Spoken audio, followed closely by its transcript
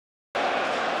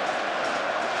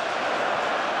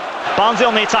Barnsley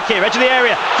on the attack here, edge of the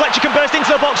area. Fletcher can burst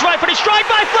into the box, right footed strike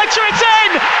by Fletcher, it's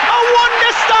in! A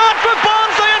wonder start for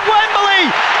Barnsley at Wembley!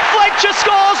 Fletcher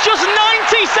scores just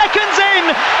 90 seconds in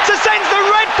to send the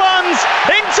Red fans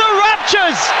into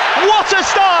raptures! What a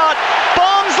start!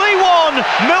 Barnsley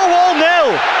 1, Millwall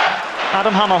 0.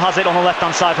 Adam Hammill has it on the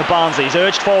left-hand side for Barnsley. He's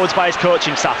urged forwards by his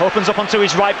coaching staff. Opens up onto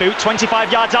his right boot, 25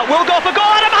 yards out. Will go for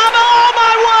goal. Adam Hammill! Oh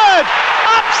my word!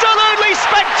 Absolutely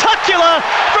spectacular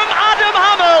from Adam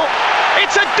Hammill.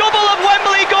 It's a double of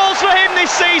Wembley goals for him this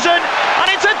season, and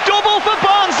it's a double for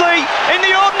Barnsley in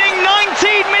the opening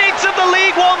 19 minutes of the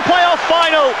League One playoff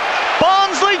final.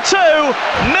 Barnsley 2,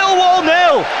 Millwall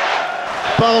 0.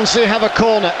 Barnsley have a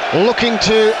corner, looking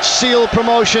to seal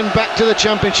promotion back to the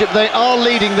Championship. They are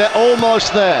leading, they're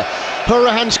almost there.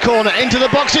 Hurahan's corner, into the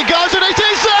box it goes, and it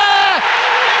is there!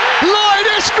 Lloyd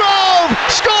Isgrove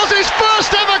scores his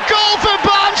first ever goal for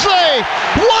Barnsley!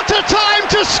 What a time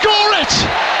to score it!